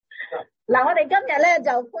嗱，我哋今日咧就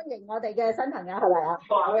歡迎我哋嘅新朋友，係咪啊？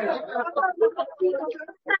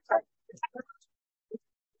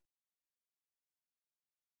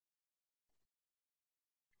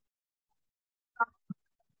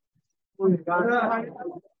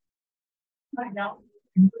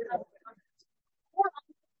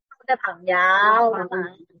嘅朋友係嘛？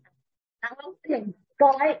嗱，我歡迎各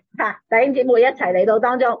位弟兄姊妹一齊嚟到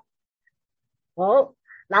當中。好，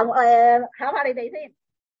嗱，考下你哋先。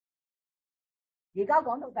而家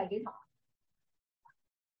講到第幾堂？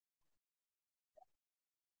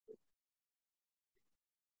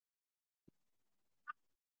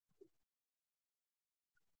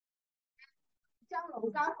將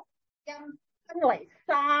路加福音分為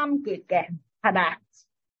3節嘅，係咪啊？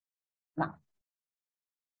嗱，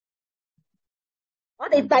我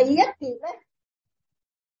哋第一節咧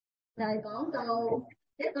就係講到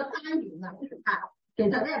一個單元啦，其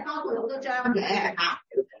實咧包括好多章嘅吓。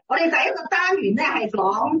我哋第一個單元咧係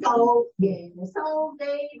講到耶穌基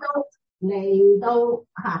督嚟到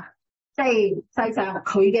即係世上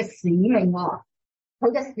佢嘅使命。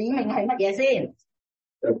佢嘅使命係乜嘢先？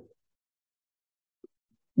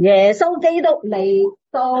耶穌基督嚟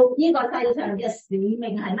到呢個世上嘅使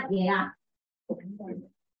命係乜嘢啊？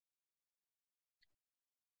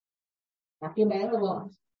嗱，叫名咯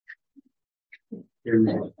喎。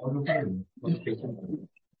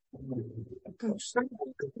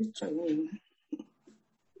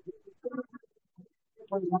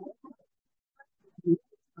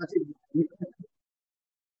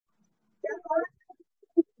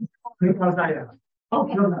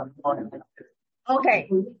OK，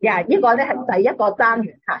呀，呢個咧係第一個單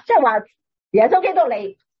元吓，即係話耶穌基督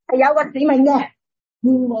嚟係有個使命嘅，而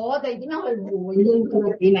我哋點樣去回應佢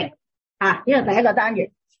嘅使命啊？呢個第一個單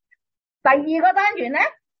元。第二個單元咧，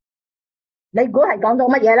你估係講到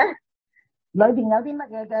乜嘢咧？裏邊有啲乜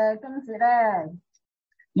嘢嘅根據咧？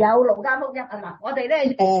有路加福音啊，嗱，我哋咧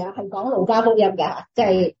係講路加福音嘅，即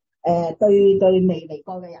係對未嚟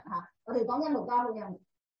過嘅人吓，我哋講緊路加福音。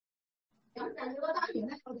咁第二個單元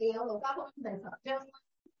咧，我哋有路加福音第10章啦、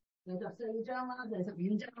第14章啦、第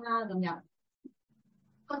15章啦咁樣。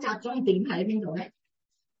個集中點喺邊度咧？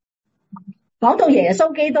講到耶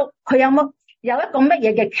穌基督，佢有一個乜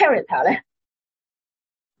嘢嘅 character 咧？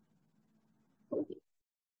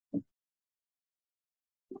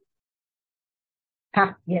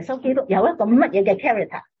耶穌基督有一個乜嘢嘅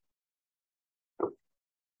character？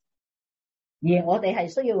 而我哋係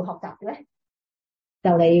需要學習嘅咧？就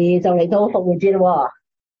嚟到復活節咯，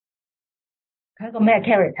佢係一個咩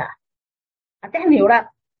character？ 阿 Daniel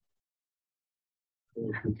啦。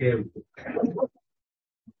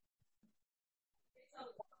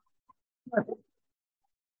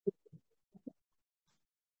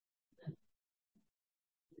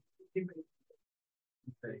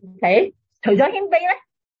OK， 除咗謙卑咧，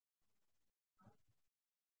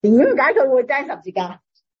點解佢會釘十字架？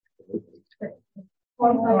愛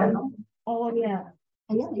啊，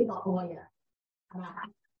係因為呢個愛啊，係嘛？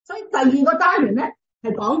所以第二個單元咧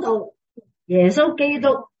係講到耶穌基督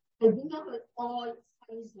係點樣去愛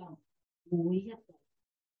世上每一個，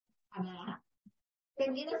係咪啊？記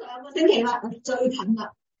唔記得上個星期啦？最近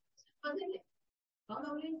啦，上個星期講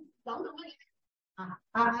到乜嘢？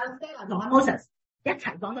阿 Stella 同阿 Moses 一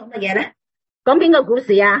齊講到乜嘢咧？講邊個故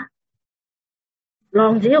事啊？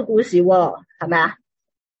浪子嘅故事喎，係咪啊？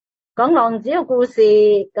講浪子嘅故事，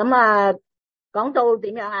咁啊，講到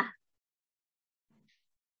點樣啊？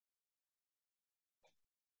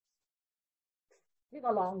呢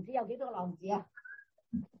個浪子有幾多個浪子啊？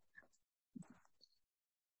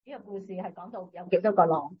呢個故事係講到有幾多個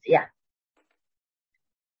浪子啊？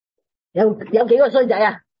有幾個衰仔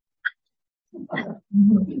啊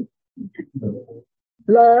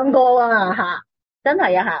？2個啊吓，真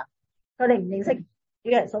係啊吓，佢哋唔認識呢個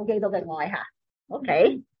耶穌基督嘅愛吓。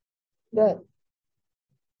OK，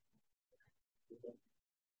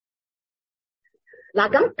 嗱，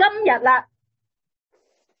咁今日啦，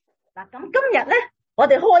咁今日咧，我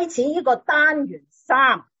哋開始呢個單元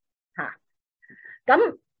3吓，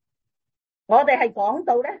咁我哋係講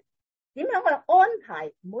到咧，點樣去安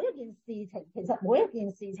排每一件事情？其實每一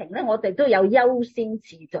件事情咧，我哋都有優先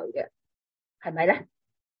次序嘅，係咪咧？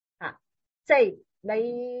即係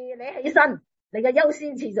你起身，你嘅優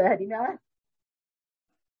先次序係點樣咧？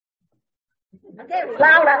阿 Gary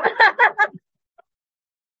撈啦。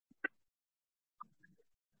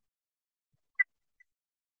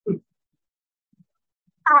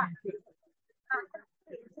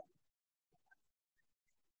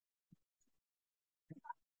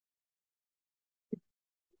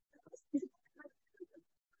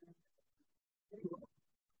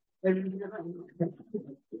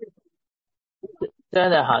真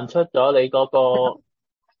係行出咗你嗰個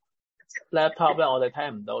laptop 咧，我哋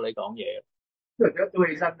聽唔到你講嘢。一早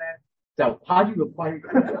起身咧，就趴住個龜，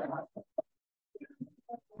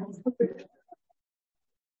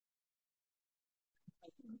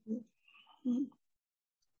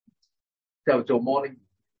就做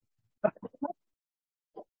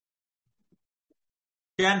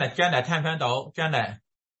morning。Janet 聽唔聽到 ？Janet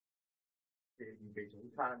預備早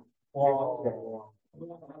餐。哦。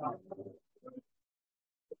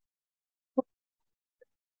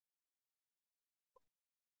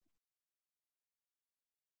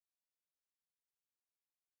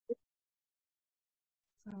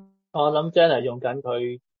我諗 Janet 用緊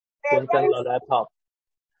佢本身個 laptop。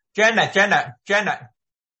Janet，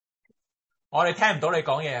我哋聽唔到你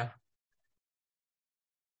講嘢啊！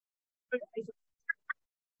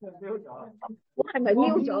我係咪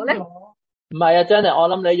瞄咗咧？唔係啊 ，Janet，我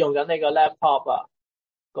諗你用緊你個 laptop 啊，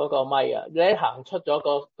嗰個咪啊，你行出咗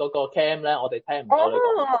嗰個 cam 咧，我哋聽唔到你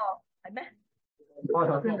講。哦，係咩？我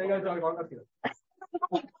頭先你而家再講一條。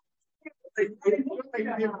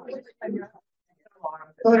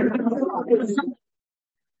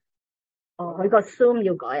哦，佢個 Zoom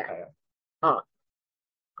要改啊？哦，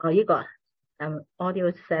呢個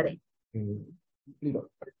audio setting。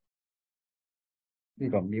呢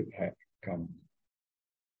個 mute 係咁。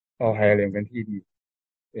哦，係啊，你用緊 TV。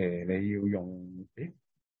你要用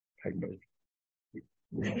睇唔到。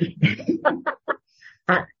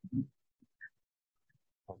啊。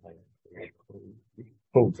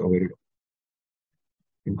call 咗佢呢個，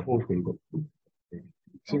要 call 佢呢個。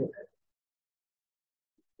先。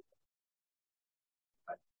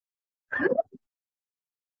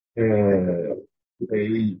你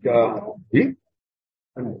而家咦？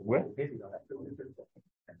冇嘅。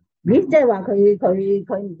咦，即係話佢唔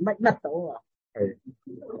乜到喎。係。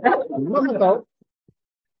唔乜到。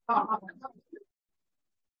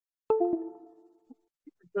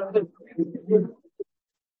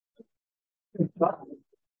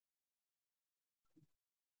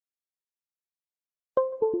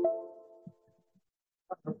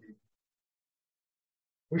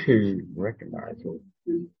好似唔 recognize 咗。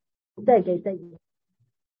真係幾得意。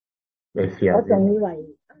你試下。我仲以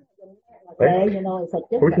為原來實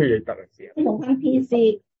質好似你得啊，試下。用翻 PC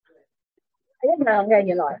係一樣嘅，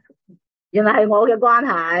原來係我嘅關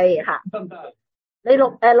係嚇。你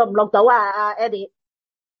錄唔錄到啊？阿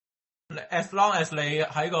Eddie。As long as 你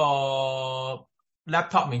喺個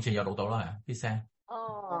laptop 面前又錄到啦，啲聲。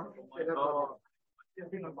哦。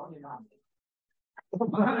我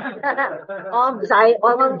唔使，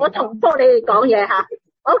我重複你哋講嘢嚇。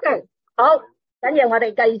OK， 好，緊要我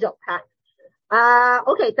哋繼續嚇。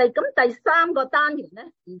OK， 第三個單元咧，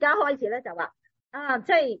而家開始咧就話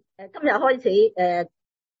即係今日開始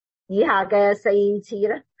以下嘅4次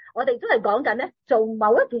咧，我哋都係講緊咧做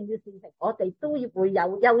某一件嘅事情，我哋都會有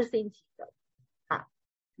優先次序嚇。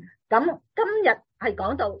咁今日係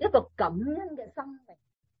講到一個感恩嘅生命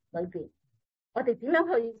裏邊，我哋點樣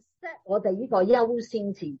去 set 我哋呢個優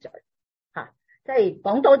先次序嚇？即係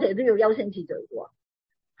講多謝都要優先次序嘅喎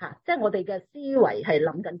嚇，即係我哋嘅思維係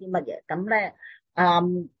諗緊啲乜嘢？咁咧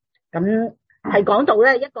咁係講到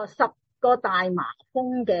咧一個10個大麻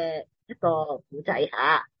風嘅一個古仔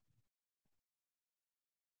嚇。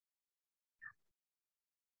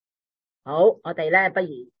好，我哋咧不如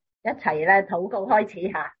一齊咧禱告開始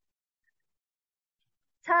嚇。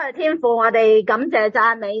親愛天父，我哋感謝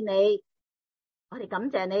讚美你，我哋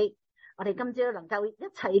感謝你，我哋今朝能夠一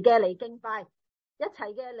齊嘅嚟敬拜，一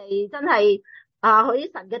齊嘅嚟真係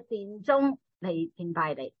去神嘅殿中嚟敬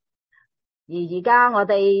拜你。而家我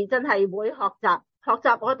哋真係會學習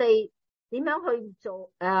我哋點樣去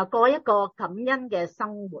做過一個感恩嘅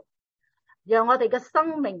生活，讓我哋嘅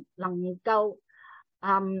生命能夠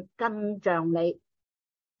更像你。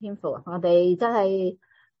天父，我哋真係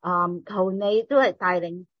求你都係帶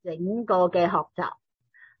領整個嘅學習，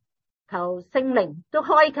求聖靈都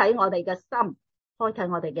開啟我哋嘅心，開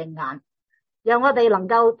啟我哋嘅眼，讓我哋能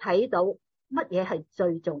夠睇到乜嘢係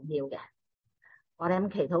最重要嘅。我哋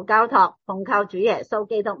咁祈禱交託，奉靠主耶穌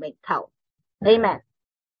基督名求 Amen。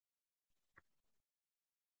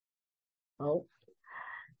 好，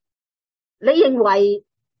你認為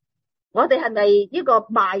我哋係咪呢個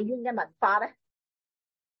埋怨嘅文化咧？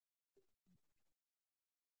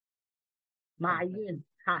埋怨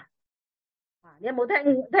吓，你有冇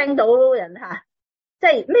聽到人吓？即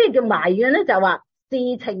係咩叫埋怨咧？就話事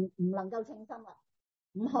情唔能夠稱心啊，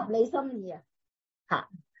唔合你心意啊，吓，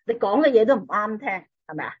你講嘅嘢都唔啱聽，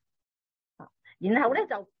係咪啊？然後咧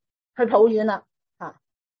就去抱怨啦，吓，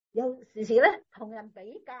有時咧同人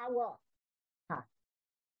比較，吓，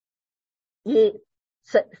而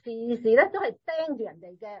時時咧都係盯住人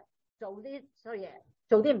哋嘅做啲衰嘢，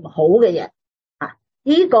做啲唔好嘅嘢啊！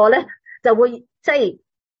呢個咧就會即係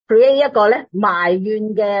create 一個咧埋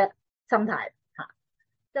怨嘅心態吓，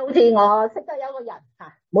即係好似我識得有個人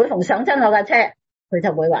吓，每逢上親我架車，佢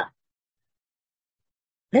就會話：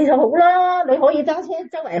你就好啦，你可以揸車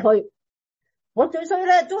周圍去。我最衰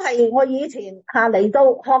咧都係我以前吓嚟到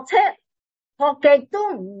學車，學極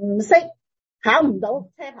都唔識，考唔到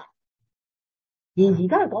車牌。而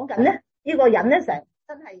家係講緊咧，呢個人咧成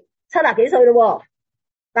真係70幾歲咯，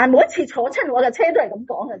但係每一次坐親我嘅車都係咁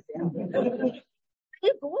講嘅時候，你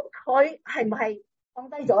估佢係唔係放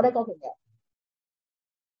低咗咧嗰件嘢？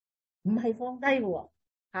唔係放低嘅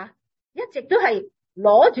吓，一直都係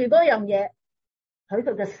攞住嗰樣嘢喺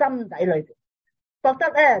佢嘅心底裏邊，覺得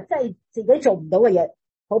咧即係自己做唔到嘅嘢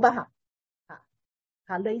好不幸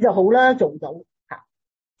吓，你就好啦，做到吓，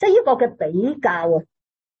即係呢個嘅比較啊，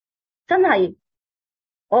真係。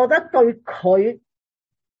我覺得對佢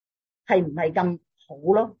係唔係咁好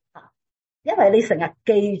咯吓，因為你成日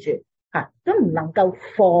記住吓，都唔能夠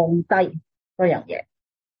放低嗰樣嘢。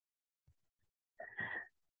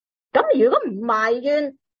咁如果唔埋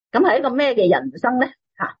怨，咁係一個咩嘅人生咧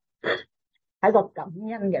吓？係一個感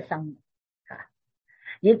恩嘅生活吓。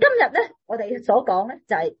而今日咧，我哋所講咧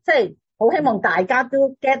就係即係好希望大家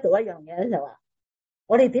都 get 到一樣嘢咧，就話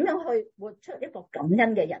我哋點樣去活出一個感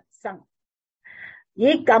恩嘅人生。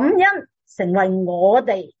以感恩成為我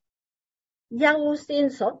哋優先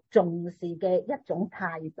所重視嘅一種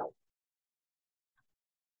態度，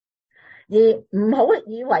而唔好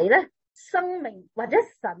以為咧生命或者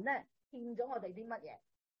神咧欠咗我哋啲乜嘢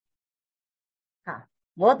吓，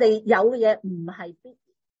我哋有嘅嘢唔係必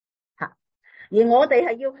然吓，而我哋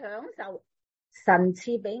係要享受神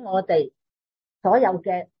賜俾我哋所有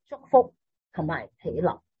嘅祝福同埋喜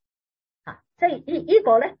樂吓，即係呢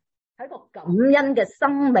個咧。係一個感恩嘅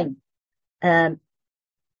生命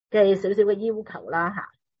嘅少少嘅要求啦吓。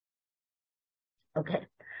OK，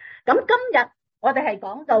 咁今日我哋係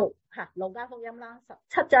講到吓路加福音啦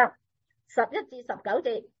17章11至19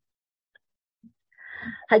節，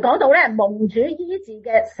係講到咧蒙主醫治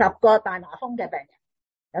嘅10個大麻風嘅病人，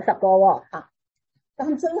有10個吓，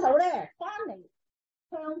但最後咧翻嚟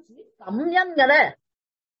向主感恩嘅咧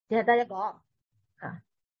只係得1個吓。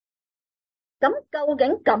咁究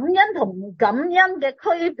竟感恩同唔感恩嘅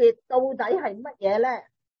區別到底係乜嘢咧？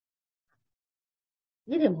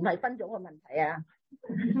呢條唔係分組嘅問題啊。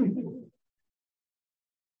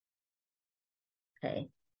Okay.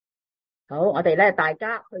 好，我哋咧大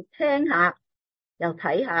家去聽下，又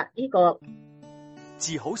睇下呢個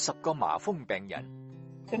治好10個麻風病人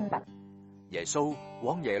經文。耶穌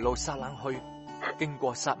往耶路撒冷去，經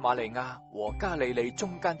過撒瑪利亞和加利利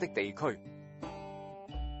中間的地區。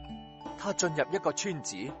他進入一個村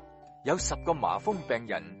子，有10個麻風病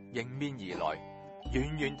人迎面而來，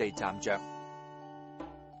遠遠地站着，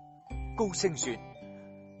高聲說：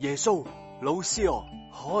耶穌，老師哦，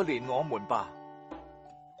可憐我們吧！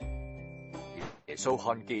耶穌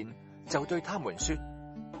看見，就對他們說：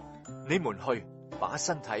你們去，把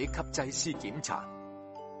身體給祭司檢查。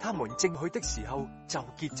他們正去的時候，就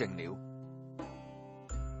潔淨了。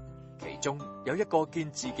其中有一個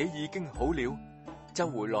見自己已經好了，就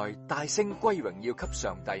回來大聲歸榮耀給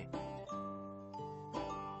上帝，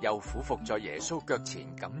又俯伏在耶穌腳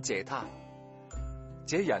前感謝他。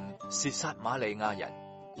這人是撒瑪利亞人。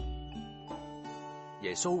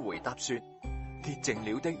耶穌回答說：潔淨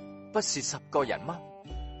了的不是10個人嗎？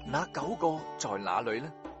那9個在哪裏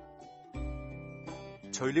呢？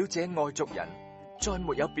除了這外族人，再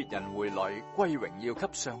沒有別人回來歸榮耀給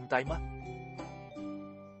上帝嗎？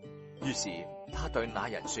於是他對那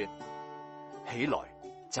人說：起來，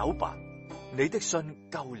走吧，你的信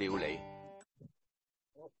救了你。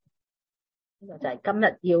呢個就係今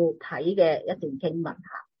日要睇嘅一段經文吓。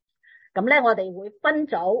咁咧，我哋會分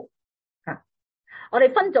組吓。我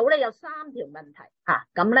哋分組咧有3條問題吓。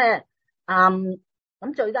咁咧，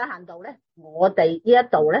咁最低限度咧，我哋呢一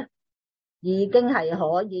度咧已經係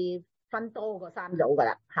可以分多過3組噶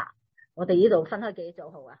啦吓。我哋呢度分開幾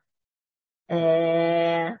組好啊？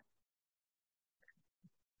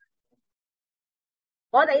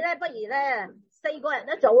我哋咧不如咧4個人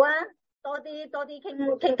一組啊，多啲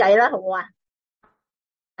傾偈啦，好唔好啊？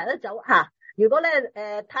係一組吓。如果咧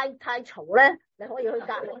太嘈咧，你可以去隔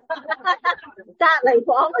離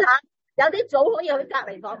房吓。有啲組可以去隔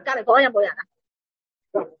離房，隔離房有冇人啊？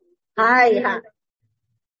係吓。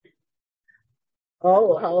好。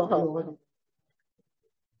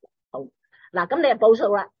嗱，咁你就報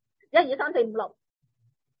數啦，1、2、3、4、5、6。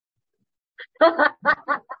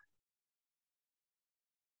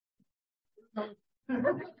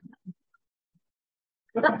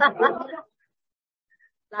嗱，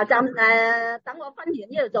等我分完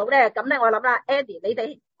呢條組咧，咁咧我諗啦 ，Eddie 你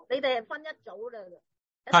哋係分一組啦，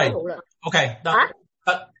一組好啦。OK 得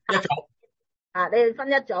一組。你哋分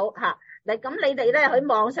一組吓，咁你哋咧喺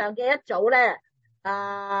網上嘅一組咧，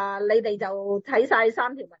你哋就睇晒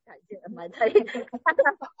3條問題先，唔係睇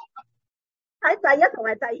第一同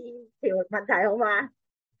埋第二條問題好嘛？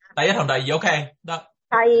第一同第二 OK 得。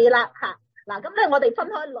係啦吓，嗱咁咧我哋分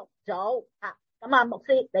開6組啊，咁啊牧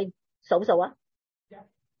師你數數啊。1、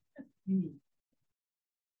2、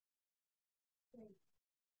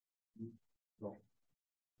3、4、5、6、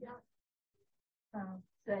7、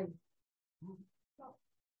8、9、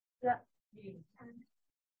10、11、12、13、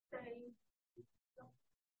14、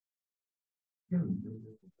15、16。1、2、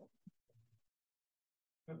3、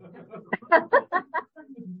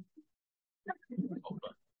4、5、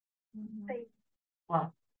6。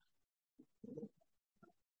哇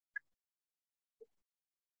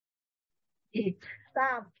！2、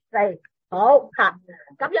3、4，好吓，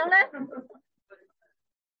咁樣咧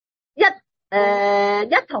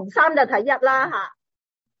，1同3就睇1啦吓，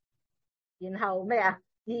然後咩啊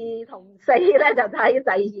？2同4咧就睇第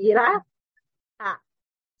2啦，吓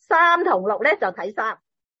3同6咧就睇3，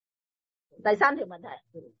第3條問題，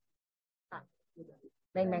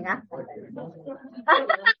明唔明啊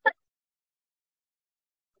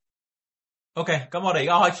？OK， 咁我哋而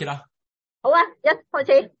家開始啦。好啊，開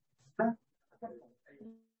始。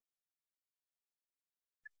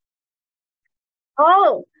好，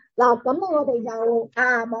嗱，咁我哋就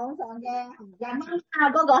網上嘅人媽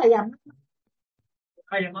媽嗰個係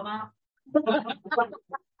人媽媽。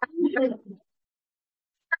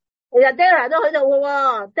其實 Dara 都喺度嘅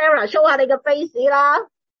喎 ，Dara show 下你個 face 啦。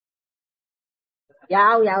有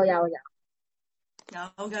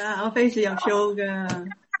噶，我 face 有 show 噶。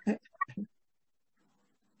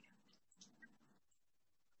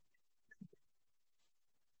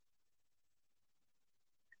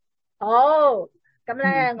好，咁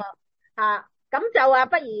咧咁就話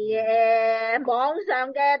不如網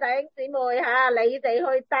上嘅弟兄姊妹你哋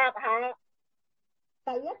去答下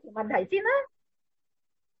第一條問題先啦。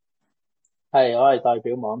係，我係代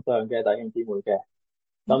表網上嘅弟兄姊妹嘅。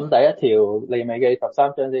咁第一條利未記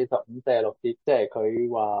13章45、46節，即係佢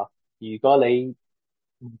話如果你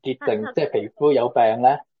唔潔淨，即係皮膚有病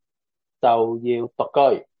咧，就要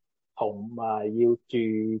獨居，同埋要住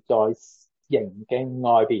在營境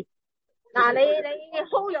外邊。嗱，你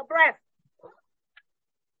hold your breath。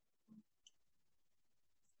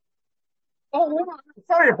好慢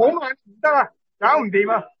 ，sorry， 好慢，唔得啊，搞唔掂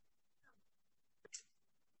啊。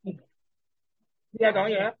依家講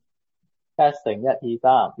嘢。testing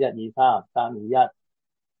 1、2、3， 1、2、3， 3、2、1，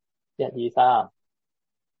 1、2、3，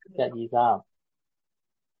 1、2、3，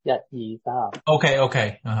 1、2、3。OK，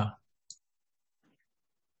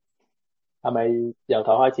 係咪由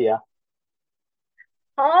頭開始啊？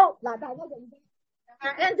好，嗱，大家認真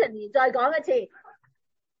，Anthony 再講一次。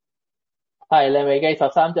係利未記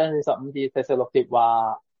13章45至46節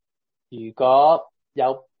話，如果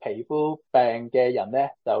有皮膚病嘅人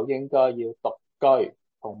咧，就應該要獨居，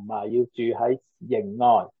同埋要住喺營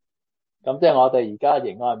外。咁即係我哋而家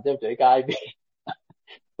營外唔知住喺街邊，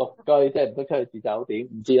獨居即係唔識出去住酒店，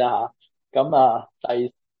唔知啦吓。咁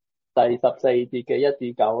第14節嘅1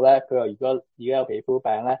至9咧，佢話如果而家有皮膚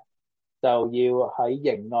病咧，就要喺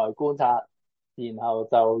營內觀察，然後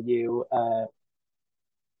就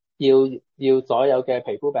要所有嘅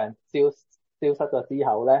皮膚病消失咗之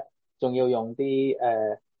後咧，仲要用啲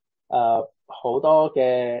好多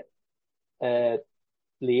嘅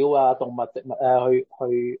料啊、動物、植物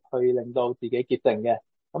去令到自己潔淨嘅。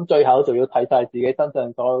咁最後仲要睇晒自己身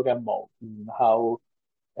上所有嘅毛，然後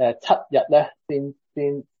7日咧先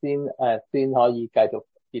可以繼續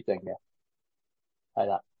潔淨嘅。係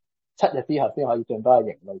啦，7日之後先可以進到去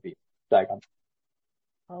營裏邊，就係咁。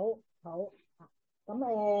好，咁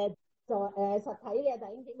實體嘅弟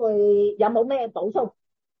兄姊妹有冇咩補充？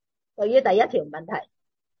對於第一條問題。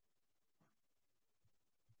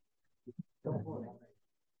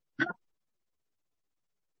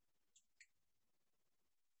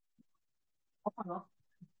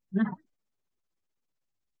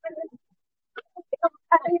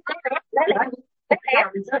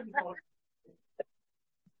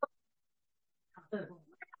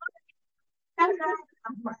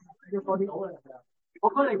我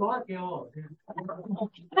幫你講一叫，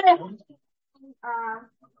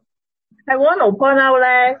係我勞幫歐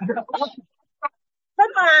咧。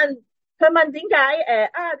佢問點解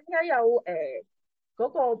點解有嗰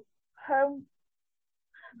個香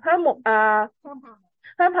木香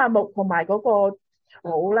柏木同埋嗰個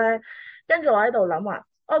草咧？跟住我喺度諗話，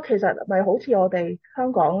其實咪好似我哋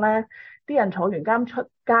香港咧，啲人坐完監出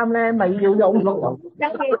監咧，咪要用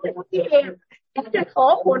咁隻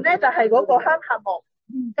火盆咧就係嗰個香客木，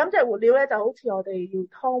咁隻活料咧就好似我哋要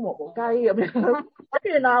湯毛毛雞咁樣。咁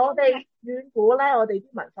原來我哋遠古咧，我哋啲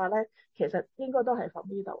文化咧，其實應該都係from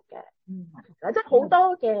呢度嘅。即係好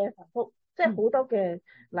多嘅繁複，即係好多嘅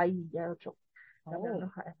禮儀嘅做，咁樣都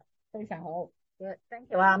係非常好。Thank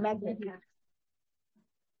you 啊 Maggie。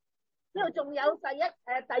呢度仲有第一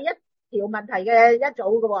條問題嘅一組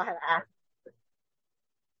嘅喎，係咪啊？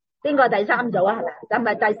邊個第三組啊？係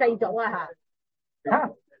咪？就係第四組啊？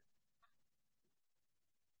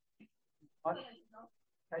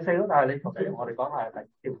第四組，但係你同我哋講係第二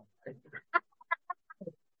條。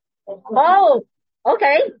好 ，OK，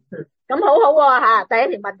 咁好好喎嚇，第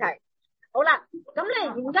一條問題。好啦，咁你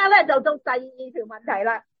而家咧就到第二條問題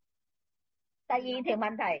啦。第二條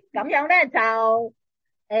問題咁樣咧就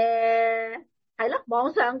係咯，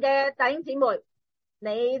網上嘅弟兄姊妹，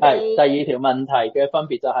你哋係第二條問題嘅分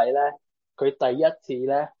別就係咧，佢第一次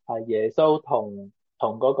咧係耶穌同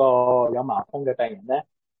嗰個有麻風嘅病人咧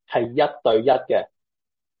係一對一嘅，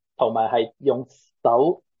同埋係用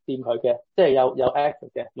手掂佢嘅，即係有 act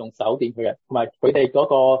嘅，用手掂佢嘅，同埋佢哋嗰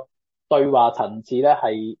個對話層次咧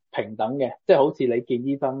係平等嘅，即係好似你見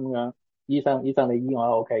醫生咁樣，醫生你醫我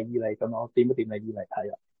OK， 醫你咁我掂一掂你醫你，係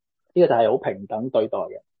啦，呢個就係好平等對待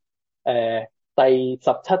嘅。第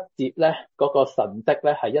17節咧嗰個神蹟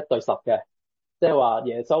咧係1對10嘅，即係話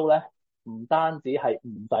耶穌咧唔單止係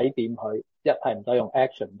唔使掂佢，一係唔使用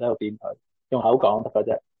action， 唔使用掂佢，用口講得嘅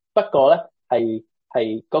啫。不過咧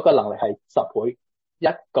係嗰個能力係10倍，一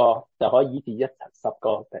個就可以醫治10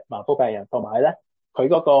個麻風病人，同埋咧佢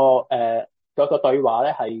嗰個對話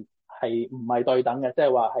咧係唔係對等嘅，即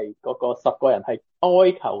係話係嗰個10個人係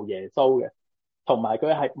哀求耶穌嘅，同埋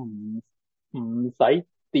佢係唔使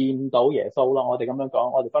掂到耶穌咯。我哋咁樣講，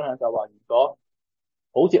我哋分享就話，如果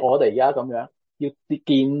好似我哋而家咁樣要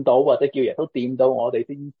見到或者叫耶穌掂到我哋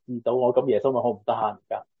先治到我，咁耶穌咪好唔得閒而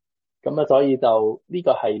家。咁啊，所以就呢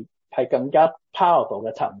個係更加 powerful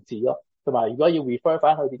嘅層次咯。同埋如果要 refer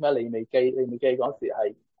翻去點解利未記嗰時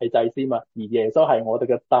係祭司嘛，而耶穌係我哋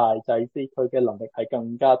嘅大祭司，佢嘅能力係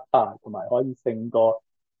更加大，同埋可以勝過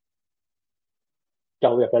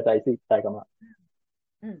舊約嘅祭司，就係咁啦。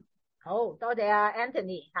好多謝阿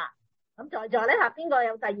Anthony 吓，咁在座咧吓邊個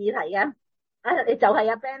有第二題嘅？你就係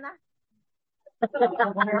阿 Ben 啦。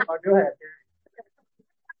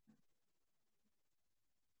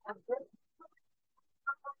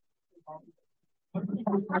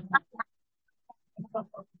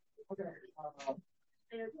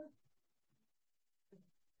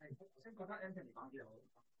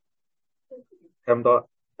咁多啦，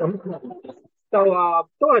咁就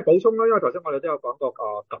都係補充啦，因為頭先我哋都有講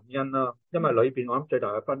過感恩啦，因為裏邊我諗最大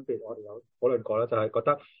嘅分別，我哋有討論過啦，就係覺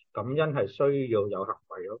得感恩係需要有行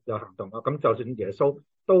為咯，有行動咯。咁就算耶穌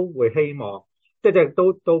都會希望，即係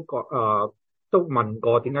都問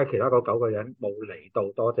過點解其他嗰9個人冇嚟到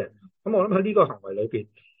多謝。咁我諗喺呢個行為裏邊，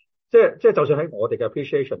即係就算喺我哋嘅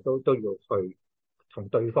appreciation 都要去同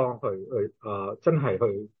對方去真係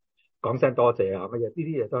去講聲多謝啊乜嘢，呢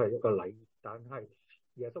啲嘢都係一個禮儀。但係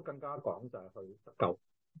耶穌更加講就係去得救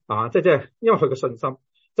即係因為佢嘅信心。咁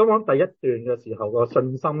我諗第一段嘅時候個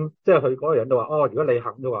信心，即係佢嗰個人都話如果你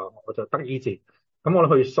肯嘅話，我就得醫治。咁我諗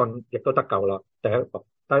佢信亦都得救啦。第一個，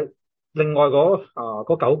但係另外嗰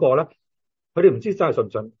9個咧，佢哋唔知真係信唔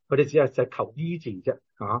信，佢哋只係求醫治啫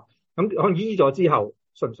咁可能醫咗之後，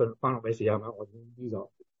信唔信關我咩事係咪？我已經醫咗，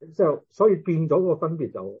之後所以變咗個分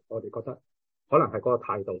別就我哋覺得可能係嗰個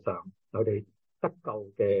態度上，佢哋得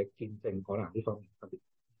救嘅見證可能呢方面分別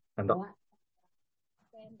很多。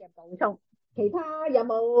嘅補充，其他有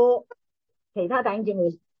冇其他弟兄姊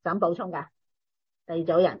妹想補充㗎？第二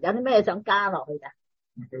組人有啲咩想加落去㗎？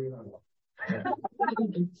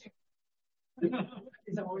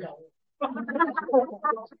其實我有，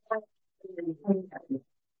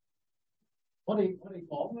我哋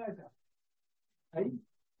講咧就喺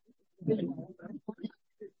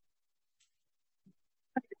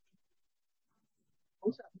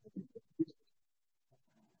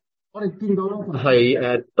我哋見到咯，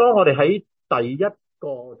係當我哋喺第5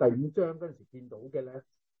章嗰陣時見到嘅咧，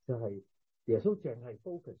就係耶穌淨係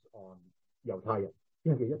focus on 猶太人，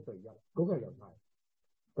因為佢1對1，嗰個係猶太人。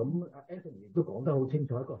咁阿 Anthony 亦都講得好清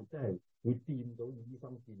楚，一個係真係會掂到醫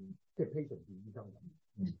生掂，即係 patient 掂醫生咁。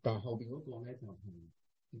但係後邊嗰個咧就係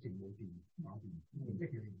直情冇掂搞掂，即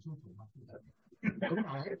係其實耶穌做乜都得。咁但係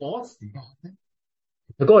喺嗰時間咧，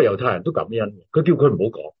嗰個猶太人都感恩嘅，佢叫佢唔好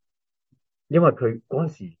講，因為佢嗰陣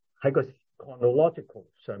時喺個 chronological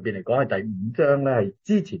上邊嚟講係第5章咧，係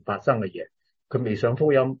之前發生嘅嘢，佢未上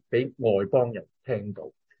福音俾外邦人聽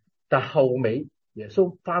到，但後尾耶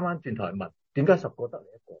穌翻轉頭嚟問，點解10個得你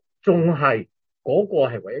一個？仲係嗰個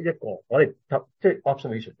係唯一一個，我哋即係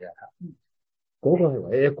observation 嘅嚇，嗰個係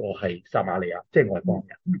唯一一個係撒瑪利亞，即係外邦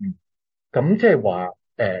人。咁即係話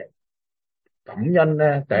感恩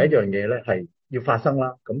咧，第一樣嘢咧係要發生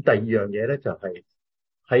啦。咁第二樣嘢咧就係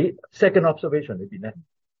喺 second observation 裏邊咧，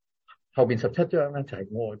後邊17章咧就係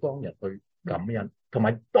外邦人去感恩，同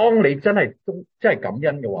埋當你真係感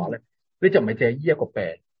恩嘅話咧，你就唔係淨係醫一個病，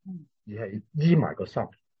而係醫埋個心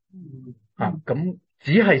嚇。咁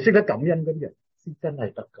只係識得感恩嗰啲人先真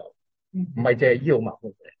係得救，唔係淨係醫好麻風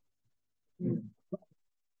病。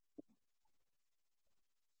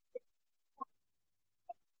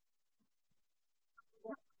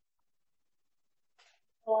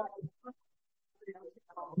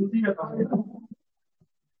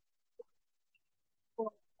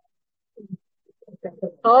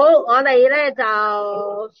好，我哋咧就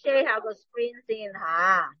share 下個 screen 先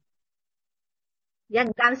吓，一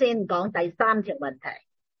陣間先講第3條問題。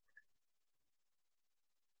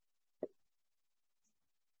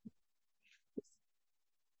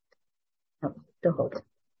都好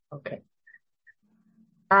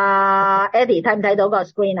 ，OK。Eddie 睇唔睇到個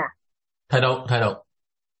screen 啊？睇到。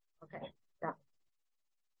OK， 得，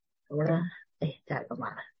好啦，就係咁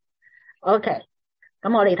啊。OK。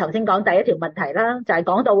咁我哋頭先講第一條問題啦，就係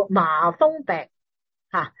講到麻風病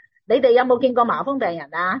吓，你哋有冇見過麻風病人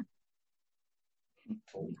啊？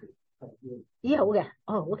醫好嘅，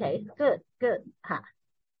哦 ，OK，good 吓，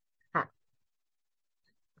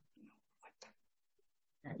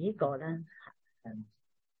呢個咧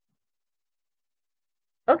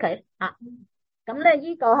 ，OK 咁咧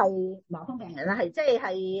呢個係麻風病人啦，係即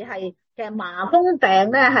係其實麻風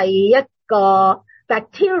病咧係一個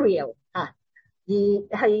bacterial 而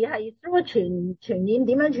係都傳染，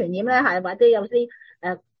點樣傳染咧？係或者有啲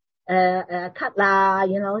咳啊，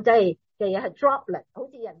然後即係嘅嘢係 droplet， 好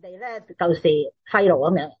似人哋咧舊時肺癆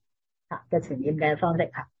咁樣嘅傳染嘅方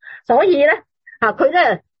式吓。所以咧佢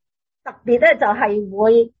咧特別咧就係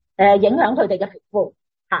會影響佢哋嘅皮膚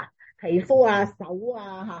皮膚啊、手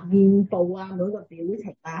啊面部啊、每個表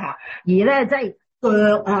情啊而咧即係腳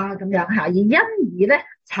啊咁樣而因而咧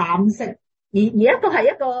蠶食，而一個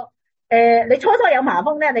係一個。你初有麻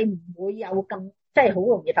風咧，你唔會有咁即係好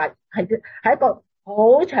容易發，係一個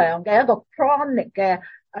好長嘅一個 chronic 嘅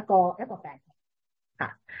一個病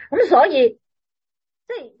咁所以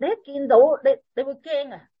即係你一見到你會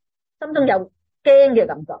驚啊，心中有驚嘅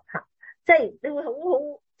感覺即係你會好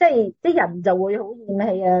即係啲人就會好厭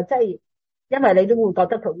棄啊，即係因為你都會覺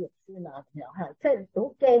得佢肉酸啊咁樣即係好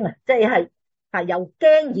驚啊，即係又驚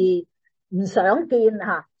而唔想見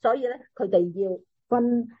所以咧佢哋要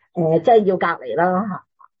分。即係要隔離啦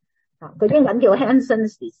佢英文叫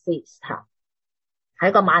Hansen's disease 係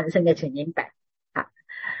一個慢性嘅傳染病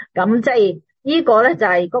咁即係呢個咧就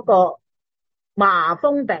係嗰個麻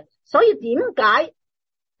風病。所以點解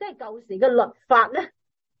即係舊時嘅律法咧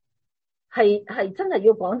係真係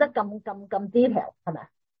要講得咁 detail 係咪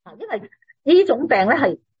因為呢種病咧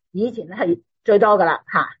係以前係最多噶啦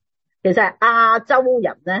其實亞洲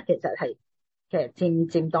人咧其實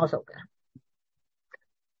佔多數嘅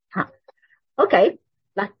OK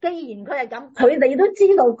嗱，既然佢係咁，佢哋都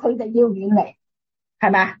知道佢哋要遠離，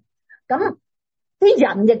係咪啊？咁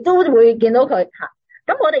啲人亦都會見到佢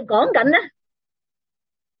咁我哋講緊咧，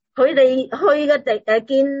佢哋去嘅地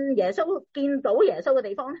見耶穌見到耶穌嘅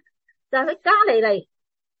地方咧，就係去加利利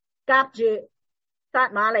夾住撒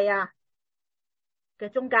瑪利亞嘅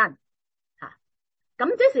中間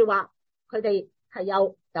咁即是話佢哋係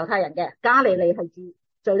有猶太人嘅，加利利係住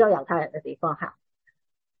最多猶太人嘅地方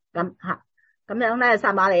咁樣咧，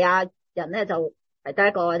撒瑪利亞人咧就係得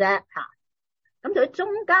一個嘅啫咁就喺中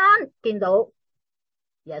間見到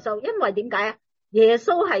耶穌，因為點解啊？耶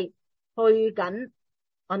穌係去緊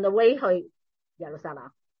on the way 去耶路撒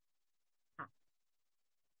冷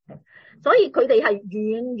所以佢哋係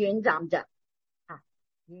遠遠站着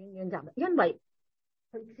遠遠站着，因為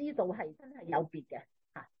佢知道係真係有別嘅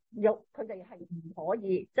佢哋係唔可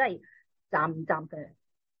以即係站嘅，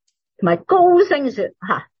同埋高聲說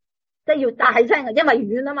即係要大聲嘅，因為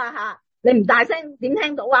遠啊嘛你唔大聲點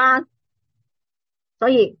聽到啊？所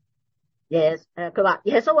以佢話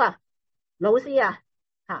耶穌啊，老師啊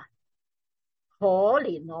可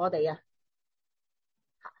憐我哋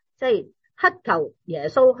即係乞求耶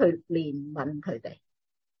穌去憐憫佢哋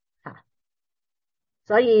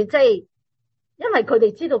所以即係因為佢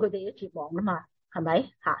哋知道佢哋都絕望啊嘛，係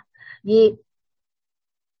咪而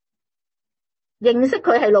認識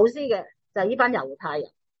佢係老師嘅就係呢班猶太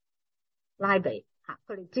人拉比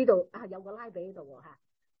佢哋知道有個拉比喺度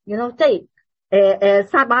然後即係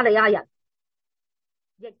撒瑪利亞人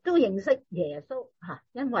亦都認識耶穌吓，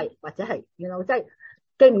因為或者係原來即係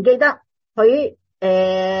記唔記得佢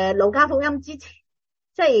路加福音之前，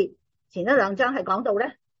即係前一兩章係講到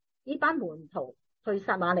咧，呢班門徒去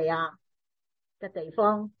撒瑪利亞嘅地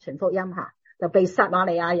方傳福音吓，就被撒瑪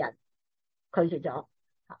利亞人拒絕咗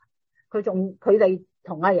吓，佢哋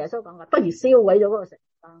同阿耶穌講話，不如燒毀咗嗰個城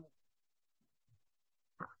邦。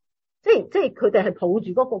即係佢哋係抱住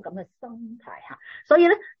嗰個咁嘅心態吓，所以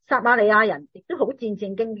咧撒瑪利亞人亦都好戰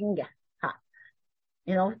戰兢兢嘅吓，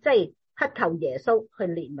即係乞求耶穌去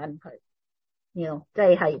憐憫佢，即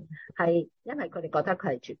係因為佢哋覺得佢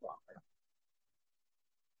係絕望嘅。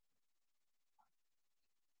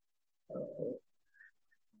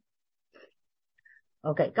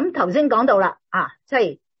OK， 咁頭先講到啦即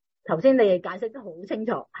係頭先你哋解釋得好清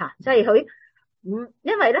楚吓，即係佢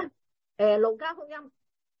因為咧路加福音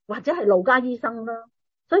或者係路加醫生啦，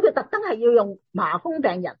所以佢特登係要用麻風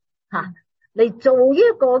病人吓嚟做呢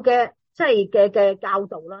一個嘅即係嘅教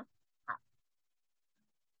導啦。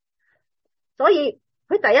所以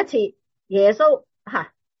佢第一次耶穌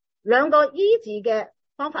兩個醫治嘅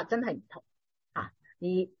方法真係唔同而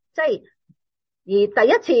第一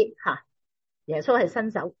次耶穌係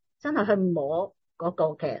伸手真係去摸嗰個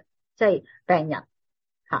嘅即係病人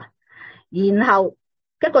然後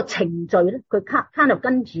一個程序咧，佢kind of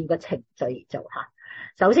跟住個程序做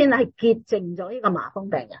首先係潔淨咗呢個麻風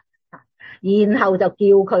病人然後就叫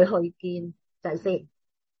佢去見祭司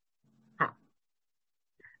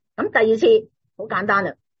咁第二次好簡單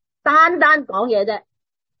啦，單講嘢啫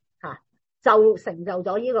就成就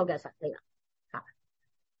咗呢個嘅神蹟啦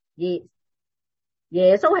而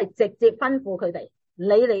耶穌係直接吩咐佢哋，你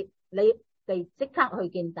哋即刻去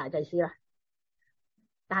見大祭司啦。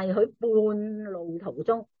但係佢半路途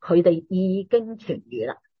中，佢哋已經痊癒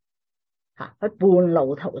啦。佢半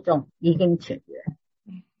路途中已經痊癒啦。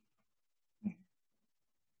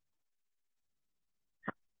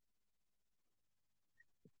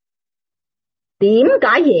點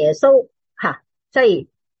解耶穌即係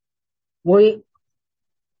會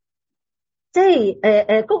即係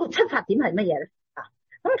嗰個出發點係乜嘢咧？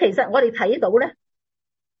咁其實我哋睇到咧，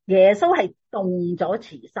耶穌係動咗慈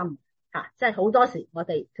心。即係好多時我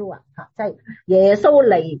哋都話即係耶穌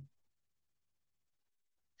嚟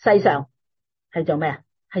世上係做咩啊？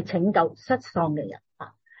係拯救失喪嘅人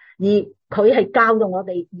而佢係教導我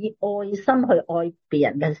哋以愛心去愛別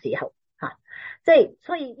人嘅時候即係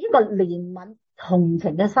所以呢個憐憫同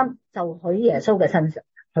情嘅心就喺耶穌嘅身上，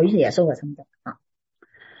喺耶穌嘅身上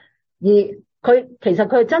而佢其實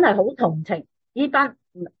佢真係好同情呢班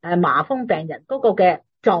麻風病人嗰個嘅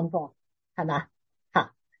狀況，係嘛？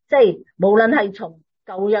即係無論係從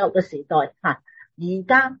舊約嘅時代而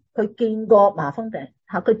家佢見過麻風病人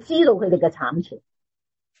佢知道佢哋嘅慘處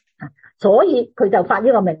所以佢就發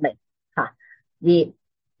呢個命令而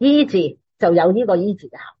醫治就有呢個醫治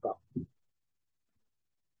嘅效果。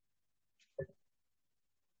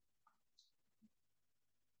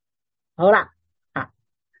好啦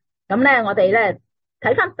咁咧我哋咧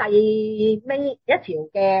睇翻第尾一條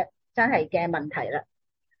嘅真係嘅問題啦。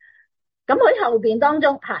咁喺後邊當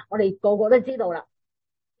中我哋個個都知道啦，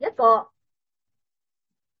一個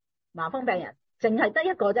麻風病人淨係得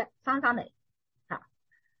一個啫，翻嚟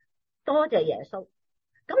多謝耶穌。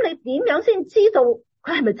咁你點樣先知道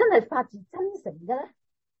佢係咪真係發自真誠嘅咧？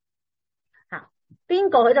邊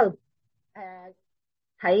個喺度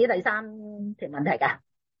睇第三條問題噶？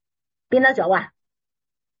邊一組啊？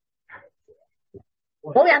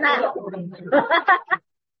冇人啊！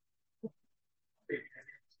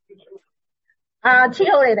超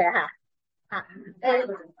好你哋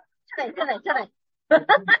出嚟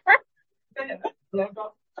兩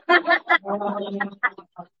個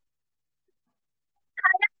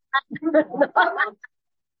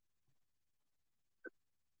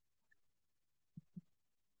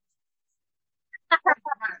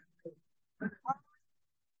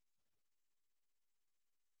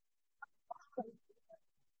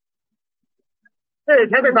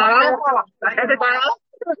請食飯啦！請食飯啦！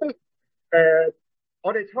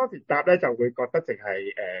我哋初時答咧就會覺得淨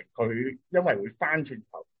係佢因為會翻轉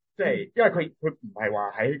頭，即係因為佢唔係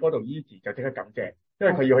話喺嗰度醫治就即刻感謝，因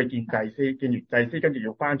為佢要去見祭司，見完祭司跟住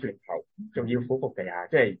要翻轉頭，仲要俯伏地下，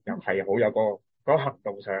即係又係好有個行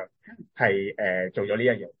動上係做咗呢一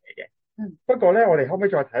樣嘢嘅。不過咧，我哋後尾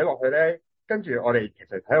再睇落去咧，跟住我哋其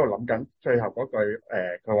實喺度諗緊最後嗰句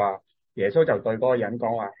佢話耶穌就對嗰個人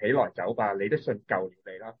講話：起來走吧，你的信救了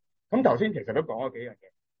你啦。咁頭先其實都講咗幾樣嘢。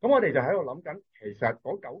咁我哋就喺度諗緊，其實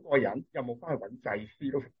嗰9個人有冇翻去揾祭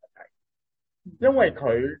司都成問題，因為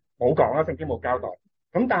佢冇講啦，聖經冇交代。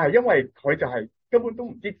咁但係因為佢就係根本都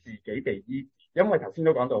唔知自己被醫治，因為頭先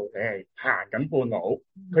都講到你係行緊半路，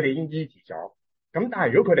佢哋已經醫治咗。咁但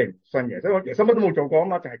係如果佢哋唔信耶穌，耶穌乜都冇做過啊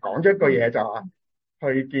嘛，就係講咗一句嘢就話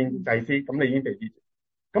去見祭司，咁你已經被醫治。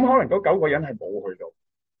咁可能嗰9個人係冇去到，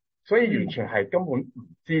所以完全係根本唔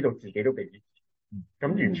知道自己都被醫治。咁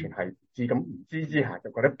完全係唔知，咁唔知之下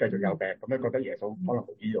就覺得繼續有病，咁樣覺得耶穌可能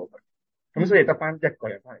會醫到佢。咁所以得翻一個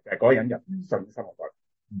人翻嚟，就係嗰個人入信心我覺得。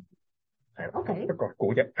係啦 OK 一個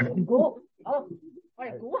估啫。估好，我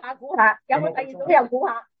哋估下，有冇第二組又估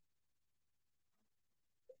下？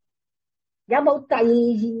有冇第二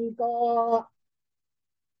個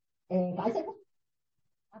解釋咧？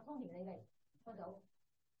阿湯田你哋開到。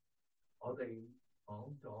我哋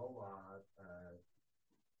講咗話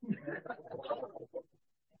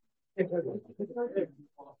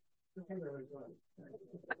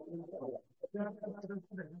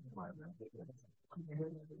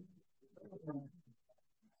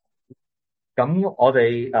咁我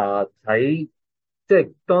哋喺即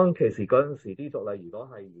係當其時嗰陣時啲族例，如果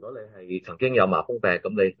你係曾經有麻風病，咁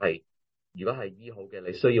你係如果係醫好嘅，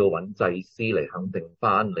你需要揾祭司嚟肯定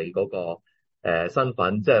翻你嗰個身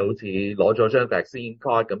份，即係好似攞咗張 vaccine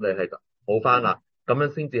card，咁你係好翻啦，咁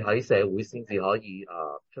樣先至喺社會先至可以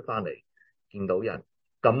出翻嚟見到人。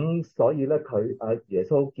咁所以咧，耶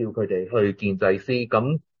穌叫佢哋去見祭司，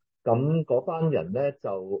咁嗰班人咧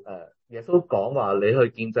就耶穌講話你去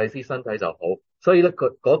見祭司身體就好，所以咧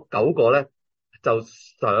佢嗰9個咧就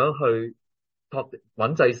想去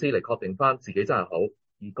揾祭司嚟確定翻自己真係好，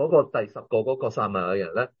而嗰個第10個嗰個撒瑪利亞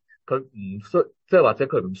人咧，佢唔需即係或者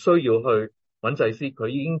佢唔需要去揾祭司，佢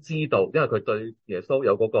已經知道，因為佢對耶穌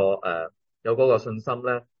有嗰個信心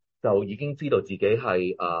咧，就已經知道自己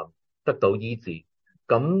係得到醫治。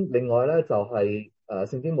咁另外咧就係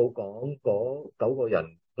聖經冇講嗰9個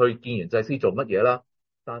人去見完祭司做乜嘢啦，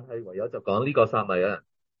但係唯有就講呢個撒瑪利亞人，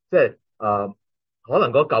即係可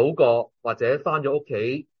能嗰9個或者翻咗屋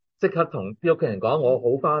企即刻同啲屋企人講我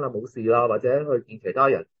好翻啦冇事啦，或者去見其他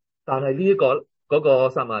人，但係呢嗰個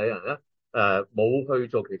撒瑪利亞人咧冇去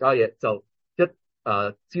做其他嘢，就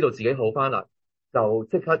知道自己好翻啦，就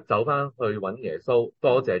即刻走翻去揾耶穌，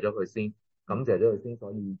多謝咗佢先，感謝咗佢先，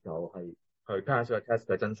所以就係去 pass 個 test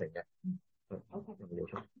係真誠嘅。OK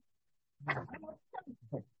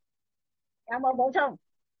有冇補充？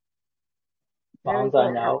有冇補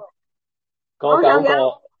充？網上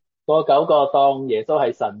有嗰9個當耶穌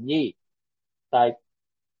係神醫，但係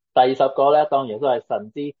第10個咧當耶穌係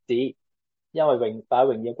神之子，因為把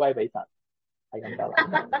榮耀歸俾神，係咁夠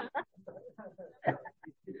啦。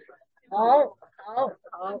好，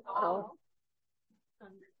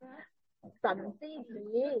神之子，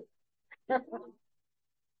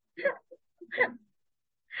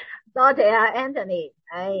多謝啊 Anthony，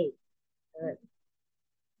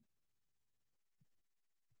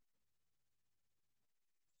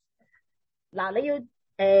嗱你要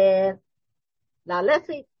嗱咧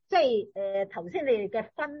先，即係頭先你哋嘅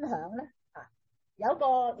分享咧有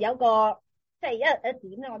個即係一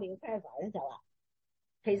點咧，我哋要 clarify 咧就話，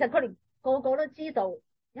其實佢哋個個都知道，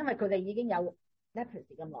因為佢哋已經有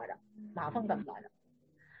leprosy 咁耐啦，麻風病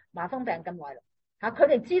咁耐啦，佢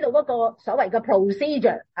哋知道嗰個所謂嘅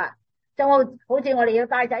procedure 就好似我哋要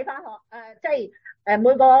帶仔翻學即係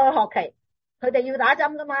每個學期佢哋要打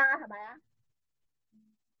針噶嘛，係咪啊？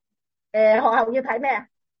學校要睇咩啊？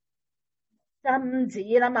針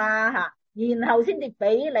紙啦嘛然後先至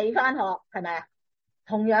俾你翻學，係咪啊？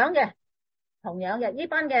同樣嘅呢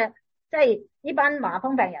班嘅即係呢班麻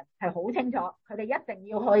風病人係好清楚，佢哋一定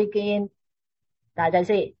要去見大祭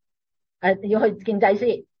司，要去見祭司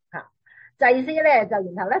祭司咧就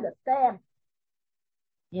然後咧就 stamp，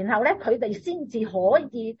 然後咧佢哋先至可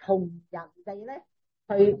以同人哋咧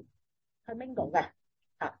去 mingle 嘅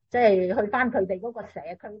即係去翻佢哋嗰個社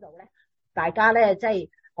區度咧，大家咧即係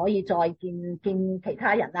可以再見其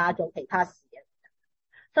他人做其他事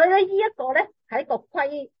所以咧呢一個咧係一個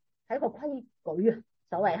規矩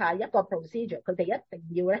所謂一個 procedure， 佢哋一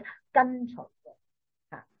定要咧跟隨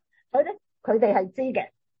嘅所以咧佢哋係知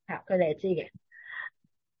嘅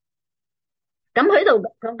咁喺度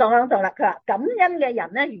講到啦，佢話感恩嘅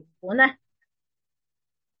人咧，原本咧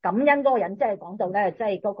感恩嗰個人即係講到咧，即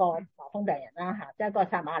係嗰個麻風病人啦即係嗰個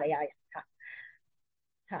撒瑪利亞人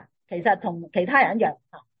其實同其他人一樣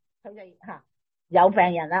佢哋有病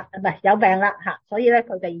人啦，唔係有病啦所以咧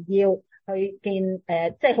佢哋要去見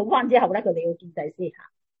即係好返之後咧，佢哋要見祭司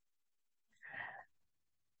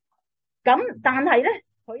咁但係咧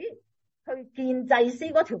佢去見祭司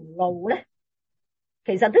嗰條路咧，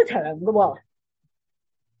其實都長㗎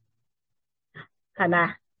係咪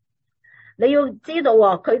啊？你要知道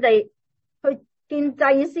佢哋去見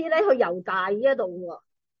祭司咧，去猶大呢一度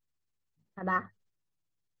係咪啊？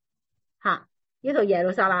呢度耶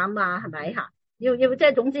路撒冷啊，係咪吓？要即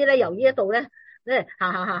係總之咧，由呢一度咧，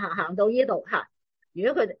行到呢度吓。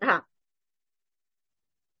如果佢吓，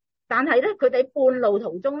但係咧佢哋半路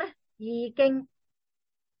途中咧已經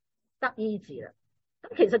得醫治啦。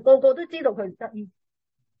咁其實個個都知道佢得醫治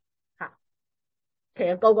吓，其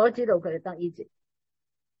實個個都知道佢得醫治，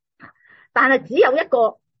但係只有一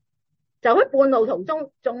個就喺半路途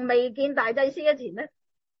中仲未見大祭司之前咧，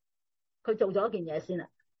佢做咗一件嘢先啦。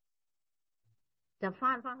就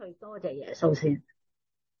翻去多謝耶穌先，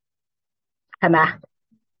係咪啊？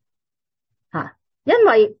吓，因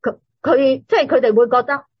為佢即係佢哋會覺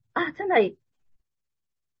得啊，真係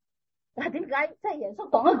啊，點解即係耶穌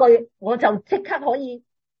講一句我就即刻可以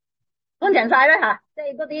乾淨晒咧吓？即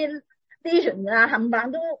係嗰啲船啊冚唪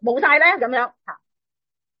唥都冇晒咧咁樣吓。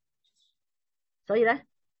所以咧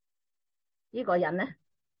呢個人咧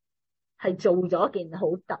係做咗件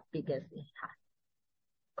好特別嘅事吓，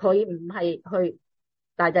佢唔係去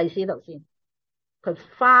大祭司度先，佢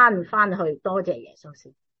翻去多謝耶穌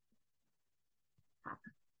先。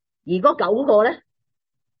而嗰9個咧，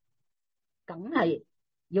梗係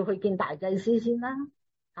要去見大祭司先啦。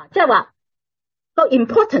即係話個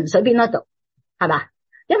importance 喺邊一度，係嘛？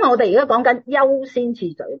因為我哋而家講緊優先次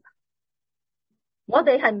序，我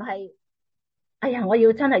哋係唔係？哎呀，我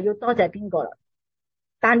要真係要多謝邊個啦？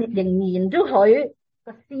但仍然都佢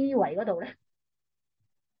個思維嗰度咧。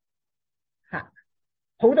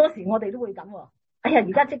好多時我哋都會咁，哎呀，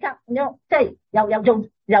而家即刻咁樣，即係又做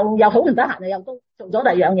又好唔得閒，又都做咗第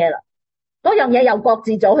二樣嘢啦。嗰樣嘢又擱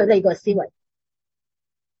置咗佢呢個思維，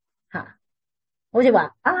好似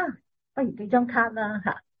話啊，不如寄張卡啦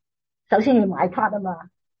吓，首先要買卡啊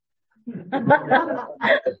嘛，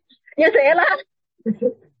要寫啦，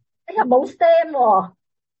哎呀冇 stamp，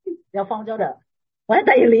又放咗啦，或者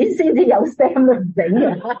第二年先至有 stamp 都唔整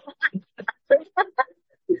嘅，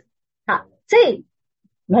即係。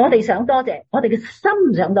我哋想多謝，我哋嘅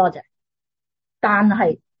心想多謝，但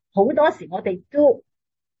係好多時我哋都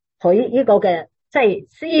喺呢個嘅即係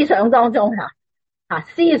思想當中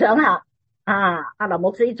思想下阿林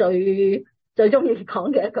牧師最中意講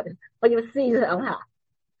嘅一句，我要思想下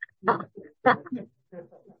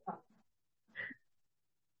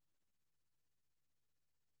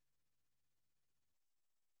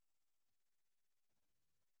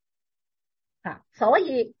所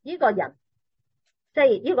以呢個人。即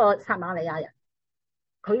係呢個撒瑪利亞人，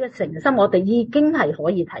佢嘅誠心我哋已經係可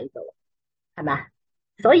以睇到，係咪啊？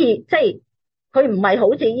所以即係佢唔係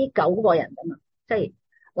好似呢9個人咁啊，即係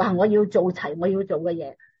話我要做齊我要做嘅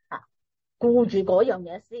嘢顧住嗰樣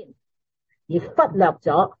嘢先，而忽略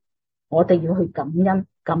咗我哋要去感恩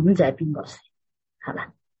感謝邊個先，係咪？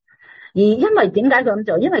而因為點解佢咁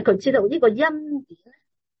做？因為佢知道呢個恩典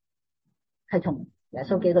係從耶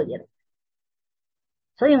穌基督而嚟，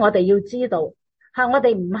所以我哋要知道。我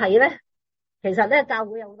哋唔係咧，其實咧教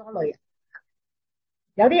會有好多類人，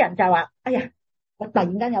有啲人就話，哎呀，我突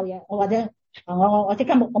然間有嘢，我或者我即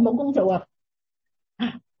刻我冇工做啊，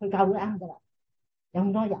去教會啱噶啦，有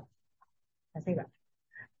咁多人就識啦，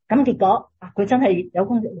咁結果佢真係有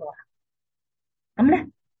工作喎，咁咧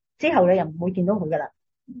之後你又唔會見到佢噶啦，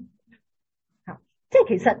即係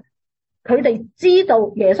其實佢哋知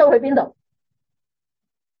道耶穌去邊度，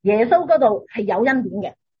耶穌嗰度係有恩典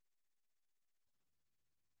嘅。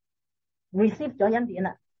receive 咗恩典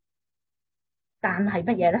啦，但係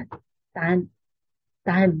乜嘢咧？但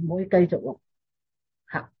係唔會繼續喎，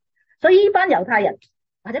所以呢班猶太人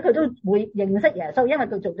或者佢都會認識耶穌，因為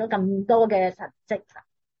佢做咗咁多嘅神蹟，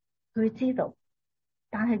佢知道，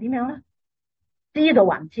但係點樣咧？知道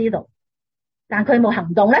還知道，但佢有冇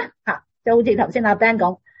行動咧？就好似頭先阿 Ben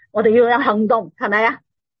講，我哋要有行動，係咪啊？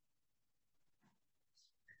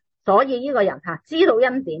所以呢個人知道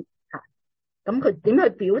恩典，咁佢點去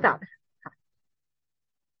表達？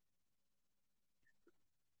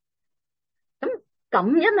感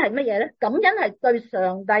恩係乜嘢咧？感恩係對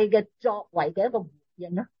上帝嘅作為嘅一個回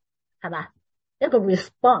應咯，係嘛？一個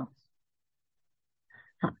response。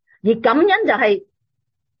而感恩就係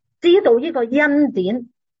知道呢個恩典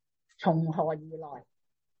從何而來，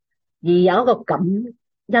而有一個感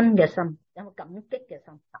恩嘅心，有個感激嘅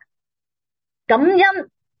心。感恩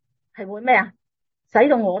係會咩啊？使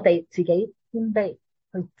到我哋自己謙卑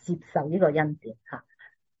去接受呢個恩典。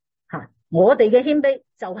我哋嘅謙卑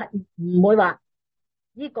就係唔會話。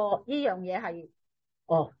呢樣嘢係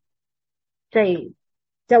即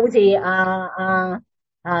係好似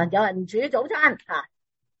有人煮早餐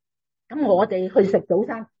咁我哋去食早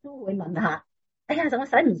餐都會問下，哎呀，我使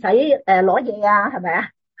唔使攞嘢啊？係咪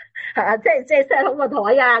啊？係啊，即係 set 好個台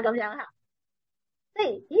啊，咁樣即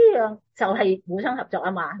係呢樣就係互相合作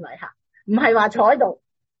啊嘛，係咪唔係話坐喺度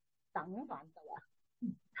等飯到啊？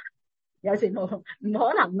有時唔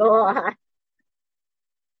可能噶吓。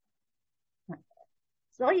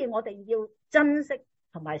所以我哋要珍惜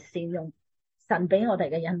同埋善用神俾我哋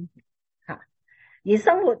嘅恩典吓，而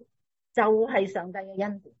生活就係上帝嘅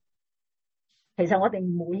恩典。其實我哋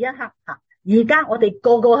每一刻吓，而家我哋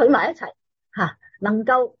個個喺埋一齊吓，能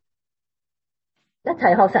夠一齊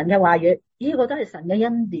學神嘅話語，呢個都係神嘅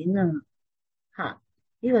恩典啊吓，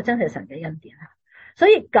呢個真係神嘅恩典啊。所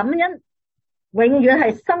以感恩永遠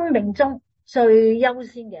係生命中最優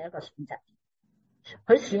先嘅一個選擇。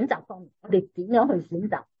喺選擇方面，我哋點樣去選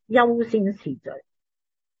擇優先次序？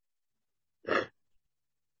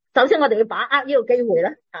首先我哋要把握呢個機會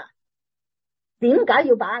咧吓。點解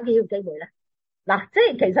要把握呢個機會咧？嗱，即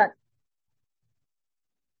係其實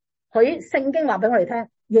佢聖經話俾我哋聽，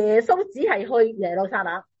耶穌只係去耶路撒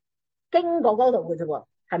冷經過嗰度嘅啫喎，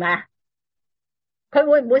係咪啊？佢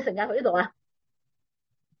會唔會成日去呢度啊？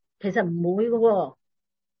其實唔會嘅喎，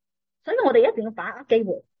所以我哋一定要把握機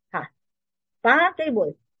會吓，把握機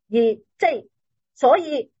會。而即係所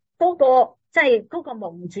以嗰個即係嗰個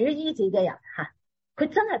蒙主醫治嘅人吓，佢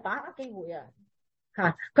真係把握機會啊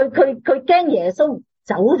吓，佢驚耶穌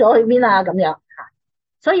走咗去邊啊咁樣吓，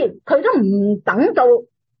所以佢都唔等到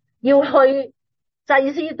要去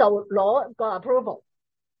祭司度攞個 approval，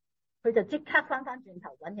 佢就即刻翻轉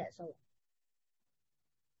頭揾耶穌。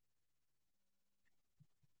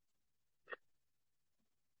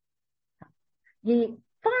而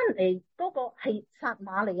翻嚟嗰個係撒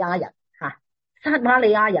瑪利亞人吓，撒瑪利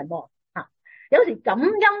亞人吓，有時感恩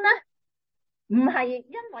咧，唔係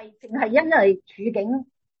因為淨係因為處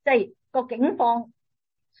境即係個境況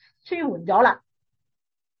舒緩咗啦，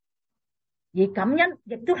而感恩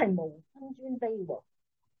亦都係無分尊卑。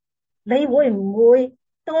你會唔會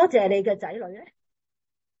多謝你嘅仔女咧？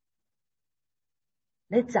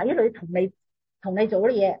你仔女同你做啲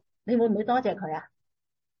嘢，你會唔會多謝佢啊？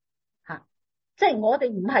即係我哋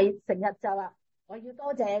唔係成日就話我要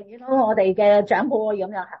多謝我哋嘅長輩咁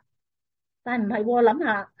樣吓，但係唔係諗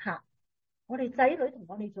下吓，我哋仔女同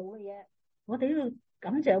我哋做嘅嘢，我哋都要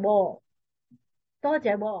感謝多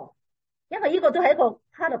謝，因為呢個都係一個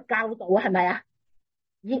他嘅教導，係咪啊？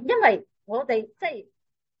因為我哋即係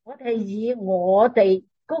我哋係以我哋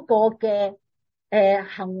嗰個嘅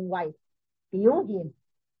行為表現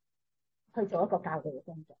去做一個教導嘅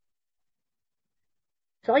工作，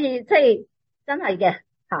所以即係。真係嘅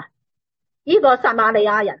吓，呢個撒瑪利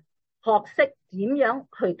亞人學識點樣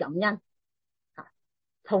去感恩吓，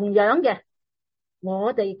同樣嘅，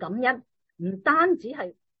我哋感恩唔單止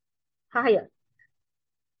係啊，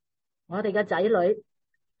我哋嘅仔女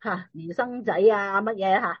吓，兒生仔啊乜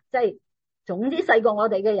嘢吓，即係總之細過我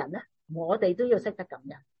哋嘅人咧，我哋都要識得感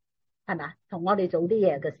恩，係咪？同我哋做啲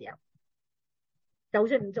嘢嘅時候，就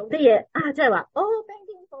算唔做啲嘢啊，即係話thank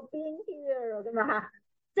you for being here 咁啊吓，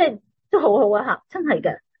即係。都好好啊吓，真係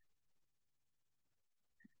嘅。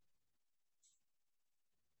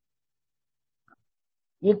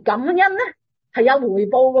而感恩咧係有回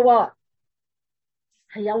報嘅，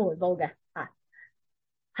係有回報嘅吓，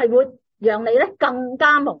係會讓你咧更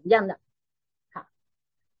加蒙恩啦吓。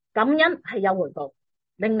感恩係有回報，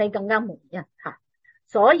令你更加蒙恩吓。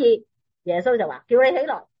所以耶穌就話叫你起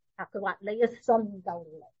來吓，佢話你嘅信救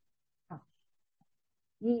你。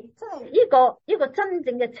而即係呢個真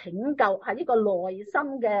正嘅拯救係呢個內心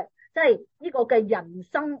嘅，即係呢個嘅人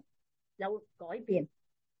生有改變，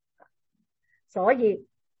所以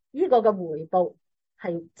呢個嘅回報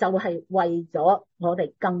就係為咗我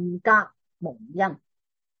哋更加蒙恩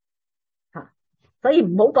吓，所以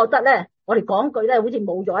唔好覺得咧，我哋講句咧好似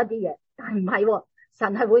冇咗一啲嘢，但係唔係，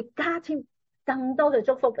神係會加添更多嘅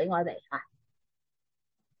祝福俾我哋吓。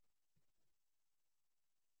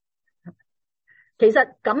其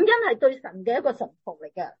實感恩係對神嘅一個臣服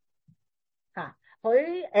嚟嘅吓，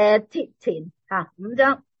佢帖前吓5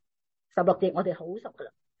章16節我哋好熟噶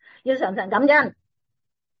啦，要常常感恩，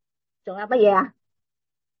仲有乜嘢啊？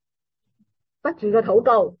不住嘅禱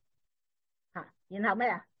告吓，然後咩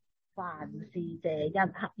啊？凡事謝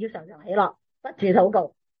恩吓，要常常喜樂，不住禱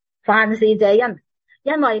告，凡事謝恩，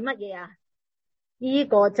因為乜嘢啊？呢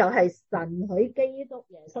個就係神喺基督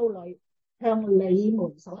耶穌裏向你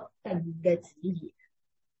們所定嘅旨意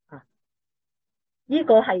啊！呢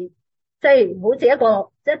個係即係好似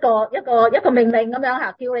一個命令咁樣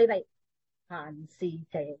吓，叫你哋凡事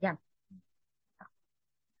謝恩。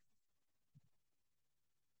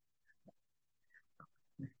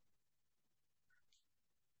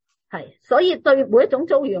係，所以對每一種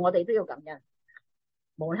遭遇，我哋都要感恩。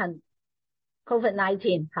無論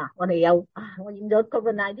COVID-19 吓，我哋有我染咗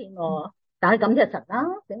COVID-19 但係感謝神啦，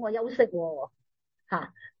俾我休息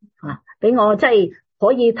吓，俾我即係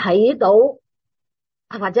可以睇到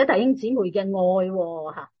或者弟兄姊妹嘅愛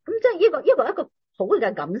吓，咁即係一個好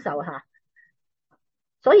嘅感受吓。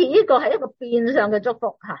所以呢個係一個變相嘅祝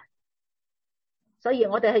福吓。所以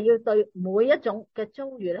我哋係要對每一種嘅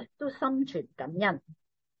遭遇咧都心存感恩。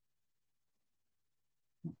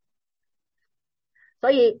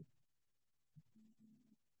所以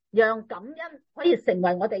讓感恩可以成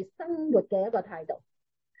為我哋生活嘅一個態度，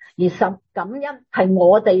而感恩係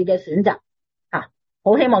我哋嘅選擇吓，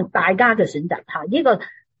好希望大家嘅選擇吓。呢個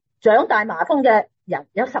長大麻風嘅人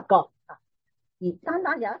有10個，而單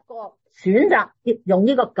單有一個選擇用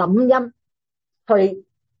呢個感恩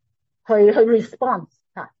去 response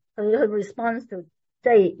吓，去 response to 即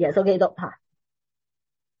係耶穌基督吓。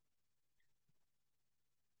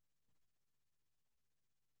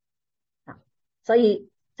所以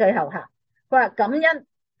最後吓，佢話感恩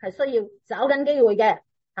係需要找緊機會嘅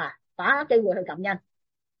吓，把握機會去感恩。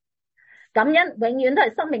感恩永遠都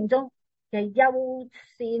係生命中嘅優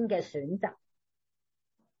先嘅選擇。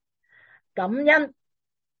感恩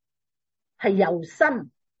係由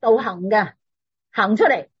心到行嘅，行出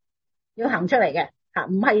嚟，要行出嚟嘅吓，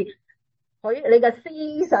唔係喺你嘅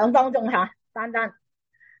思想當中吓。單單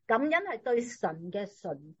感恩係對神嘅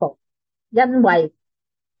順服，因為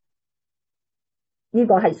呢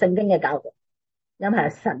個係聖經嘅教導，因為係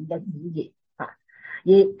神嘅旨意吓。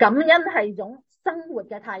而感恩係一種生活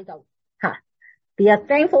嘅態度吓。Be a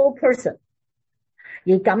thankful person。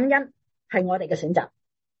而感恩係我哋嘅選擇，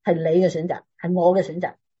係你嘅選擇，係我嘅選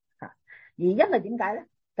擇吓。而因為點解咧？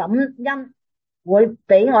感恩會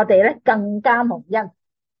俾我哋咧更加蒙恩，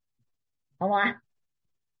好唔好啊？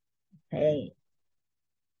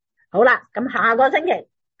好啦，咁下個星期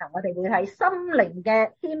我哋會係心靈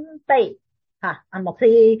嘅謙卑吓，阿牧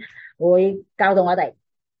師會教導我哋。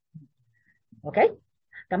OK，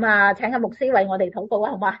 咁請阿牧師為我哋禱告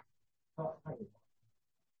啊，好嘛？好，係。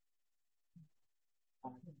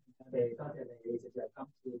我哋多謝你藉着今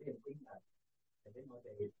次呢段經文，俾我哋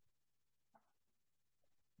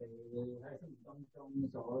你喺生活當中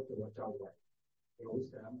所做嘅作為，你好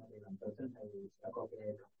想我哋能夠真係有一個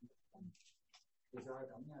嘅感恩。其實係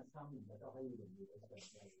咁嘅心，能夠可以容易到上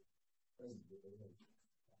帝，都唔會俾你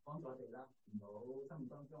幫助我哋啦，唔好生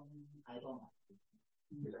活當中太多麻煩。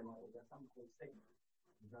其實我哋嘅心好識，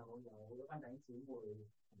能夠有好多班弟兄姊妹，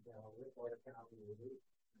能夠好多個教會，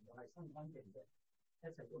能夠係心安靜嘅，一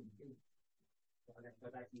切都唔驚。我哋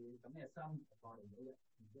帶住咁嘅心，我哋每日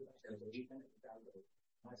唔知得上主真係教導，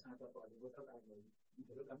我哋散咗過嚟好多教會，亦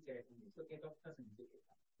都感謝耶穌基督得勝之奇。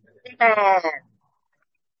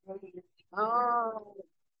哦，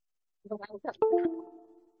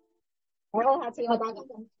好，下次我打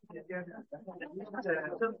緊。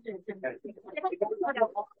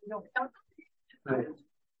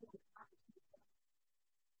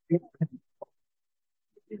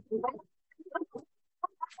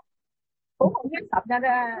好紅一十㗎啫。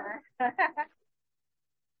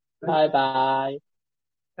拜拜。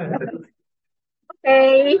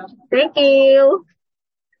Okay, thank you.